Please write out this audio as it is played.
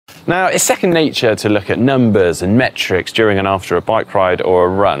Now, it's second nature to look at numbers and metrics during and after a bike ride or a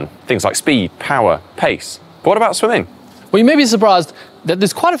run. Things like speed, power, pace. But what about swimming? Well, you may be surprised that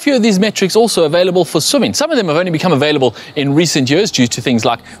there's quite a few of these metrics also available for swimming. Some of them have only become available in recent years due to things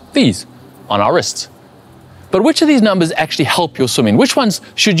like these on our wrists. But which of these numbers actually help your swimming? Which ones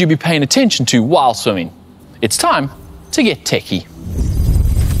should you be paying attention to while swimming? It's time to get techie.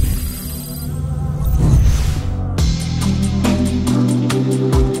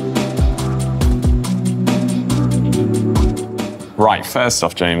 Right, first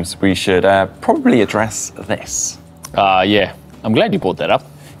off, James, we should probably address this. Yeah, I'm glad you brought that up.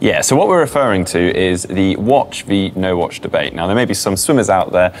 Yeah, so what we're referring to is the watch v no watch debate. Now, there may be some swimmers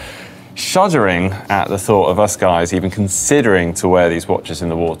out there shuddering at the thought of us guys even considering to wear these watches in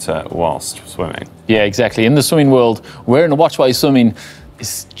the water whilst swimming. Yeah, exactly. In the swimming world, wearing a watch while you're swimming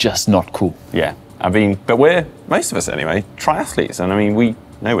is just not cool. Yeah, I mean, but we're, most of us anyway, triathletes, and I mean, we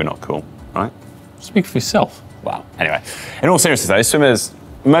know we're not cool, right? Speak for yourself. Wow. Anyway, in all seriousness though, swimmers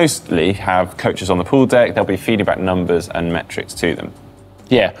mostly have coaches on the pool deck. They'll be feeding back numbers and metrics to them.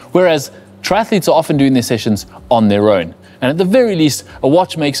 Yeah, whereas triathletes are often doing their sessions on their own. And at the very least, a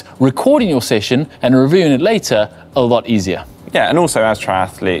watch makes recording your session and reviewing it later a lot easier. Yeah, and also as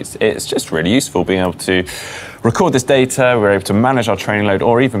triathletes, it's just really useful being able to record this data, we're able to manage our training load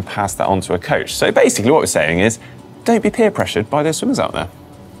or even pass that on to a coach. So basically what we're saying is, don't be peer pressured by those swimmers out there.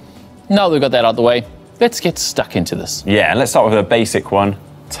 Now that we've got that out of the way, let's get stuck into this. Yeah, and let's start with a basic one,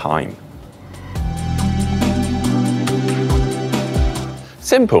 time.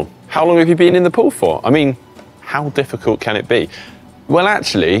 Simple. How long have you been in the pool for? I mean, how difficult can it be? Well,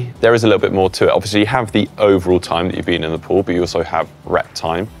 actually, there is a little bit more to it. Obviously, you have the overall time that you've been in the pool, but you also have rep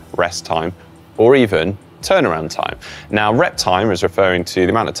time, rest time, or even turnaround time. Now, rep time is referring to the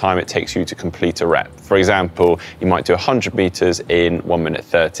amount of time it takes you to complete a rep. For example, you might do 100 meters in 1 minute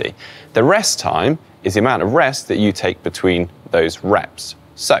 30. The rest time is the amount of rest that you take between those reps.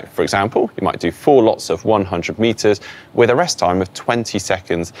 So, for example, you might do 4 lots of 100 meters with a rest time of 20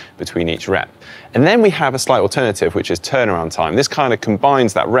 seconds between each rep. And then we have a slight alternative, which is turnaround time. This kind of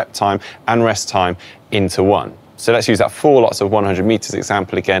combines that rep time and rest time into one. So let's use that 4 lots of 100 meters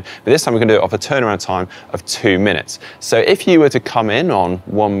example again, but this time we're going to do it off a turnaround time of 2 minutes. So if you were to come in on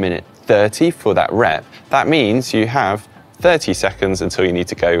 1 minute 30 for that rep, that means you have 30 seconds until you need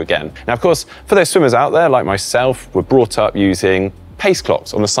to go again. Now, of course, for those swimmers out there, like myself, we're brought up using pace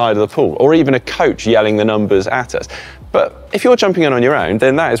clocks on the side of the pool, or even a coach yelling the numbers at us. But if you're jumping in on your own,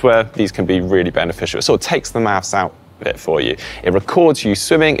 then that is where these can be really beneficial. It sort of takes the maths out of it for you. It records you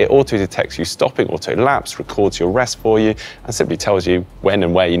swimming, it auto-detects you stopping, auto-laps, records your rest for you, and simply tells you when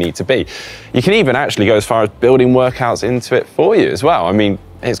and where you need to be. You can even actually go as far as building workouts into it for you as well. I mean,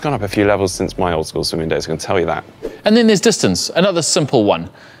 it's gone up a few levels since my old school swimming days, I can tell you that. And then there's distance, another simple one.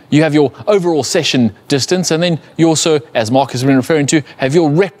 You have your overall session distance, and then you also, as Mark has been referring to, have your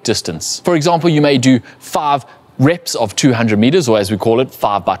rep distance. For example, you may do 5 reps of 200 meters, or as we call it,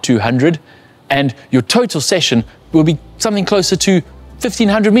 5 by 200, and your total session will be something closer to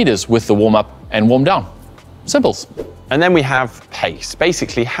 1500 meters with the warm up and warm down. Simples. And then we have pace,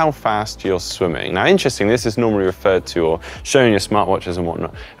 basically how fast you're swimming. Now, interesting, this is normally referred to or shown in your smartwatches and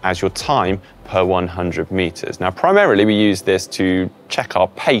whatnot as your time per 100 meters. Now, primarily we use this to check our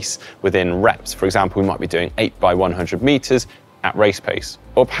pace within reps. For example, we might be doing 8 by 100 meters at race pace,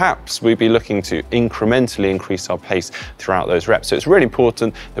 or perhaps we'd be looking to incrementally increase our pace throughout those reps. So it's really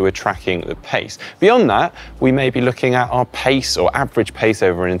important that we're tracking the pace. Beyond that, we may be looking at our pace or average pace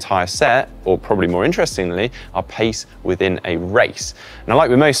over an entire set, or probably more interestingly, our pace within a race. Now,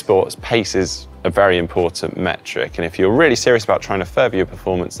 like with most sports, pace is a very important metric, and if you're really serious about trying to further your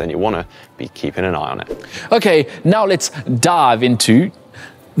performance, then you want to be keeping an eye on it. Okay, now let's dive into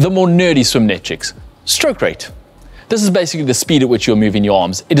the more nerdy swim metrics. Stroke rate. This is basically the speed at which you're moving your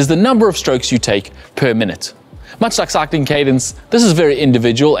arms. It is the number of strokes you take per minute. Much like cycling cadence, this is very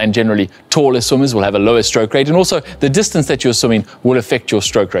individual, and generally taller swimmers will have a lower stroke rate, and also the distance that you're swimming will affect your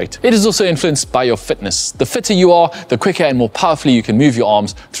stroke rate. It is also influenced by your fitness. The fitter you are, the quicker and more powerfully you can move your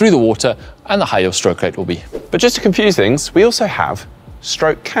arms through the water, and the higher your stroke rate will be. But just to confuse things, we also have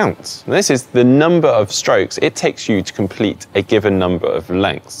stroke counts. Now, this is the number of strokes it takes you to complete a given number of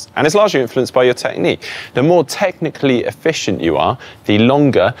lengths, and it's largely influenced by your technique. The more technically efficient you are, the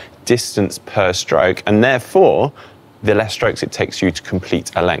longer distance per stroke, and therefore the less strokes it takes you to complete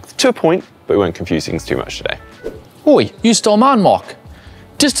a length. To a point, but we won't confuse things too much today. Oi, you stole mine, Mark.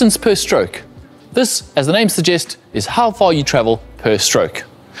 Distance per stroke. This, as the name suggests, is how far you travel per stroke.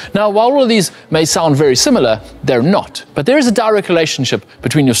 Now, while all of these may sound very similar, they're not. But there is a direct relationship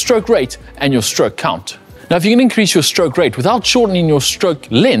between your stroke rate and your stroke count. Now, if you can increase your stroke rate without shortening your stroke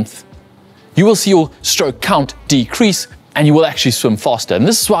length, you will see your stroke count decrease and you will actually swim faster. And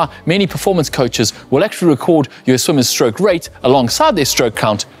this is why many performance coaches will actually record your swimmer's stroke rate alongside their stroke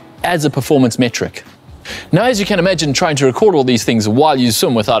count as a performance metric. Now, as you can imagine, trying to record all these things while you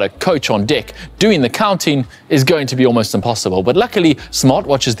swim without a coach on deck doing the counting is going to be almost impossible. But luckily,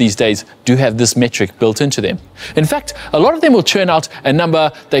 smartwatches these days do have this metric built into them. In fact, a lot of them will churn out a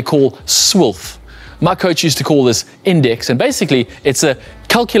number they call SWILF. My coach used to call this index, and basically it's a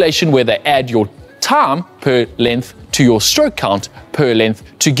calculation where they add your time per length to your stroke count per length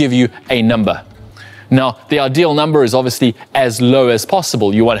to give you a number. Now, the ideal number is obviously as low as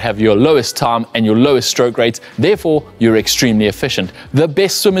possible. You want to have your lowest time and your lowest stroke rates, therefore you're extremely efficient. The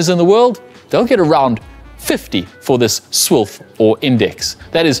best swimmers in the world, they'll get around 50 for this SWILF or index.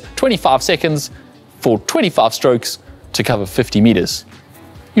 That is 25 seconds for 25 strokes to cover 50 meters.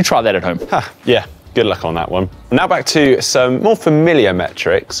 You try that at home. Yeah. Good luck on that one. Now back to some more familiar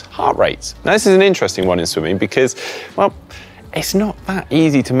metrics, heart rates. Now this is an interesting one in swimming because, well, it's not that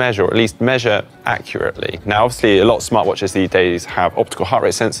easy to measure, or at least measure accurately. Now obviously a lot of smartwatches these days have optical heart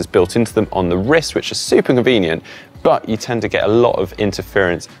rate sensors built into them on the wrist, which is super convenient, but you tend to get a lot of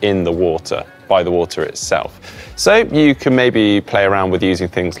interference in the water, by the water itself. So you can maybe play around with using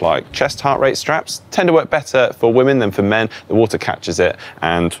things like chest heart rate straps. Tend to work better for women than for men. The water catches it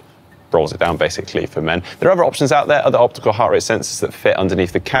and rolls it down basically for men. There are other options out there, other optical heart rate sensors that fit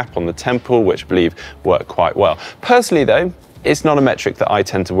underneath the cap on the temple, which I believe work quite well. Personally though, it's not a metric that I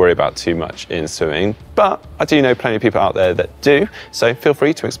tend to worry about too much in swimming, but I do know plenty of people out there that do, so feel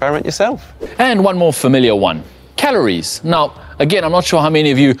free to experiment yourself. And one more familiar one, calories. Now, again, I'm not sure how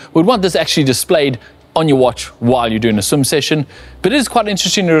many of you would want this actually displayed on your watch while you're doing a swim session, but it is quite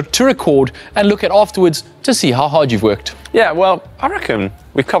interesting to record and look at afterwards to see how hard you've worked. Yeah, well, I reckon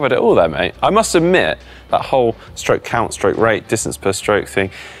we've covered it all there, mate. I must admit, that whole stroke count, stroke rate, distance per stroke thing,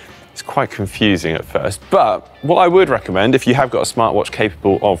 it's quite confusing at first. But what I would recommend, if you have got a smartwatch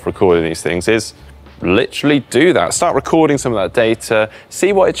capable of recording these things, is literally do that. Start recording some of that data,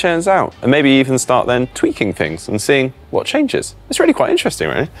 see what it churns out, and maybe even start then tweaking things and seeing what changes. It's really quite interesting,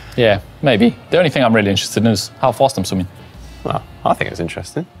 really. Yeah, maybe. The only thing I'm really interested in is how fast I'm swimming. Well, I think it's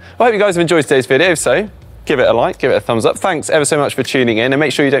interesting. Well, I hope you guys have enjoyed today's video. If so, give it a like, give it a thumbs up. Thanks ever so much for tuning in, and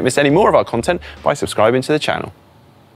make sure you don't miss any more of our content by subscribing to the channel.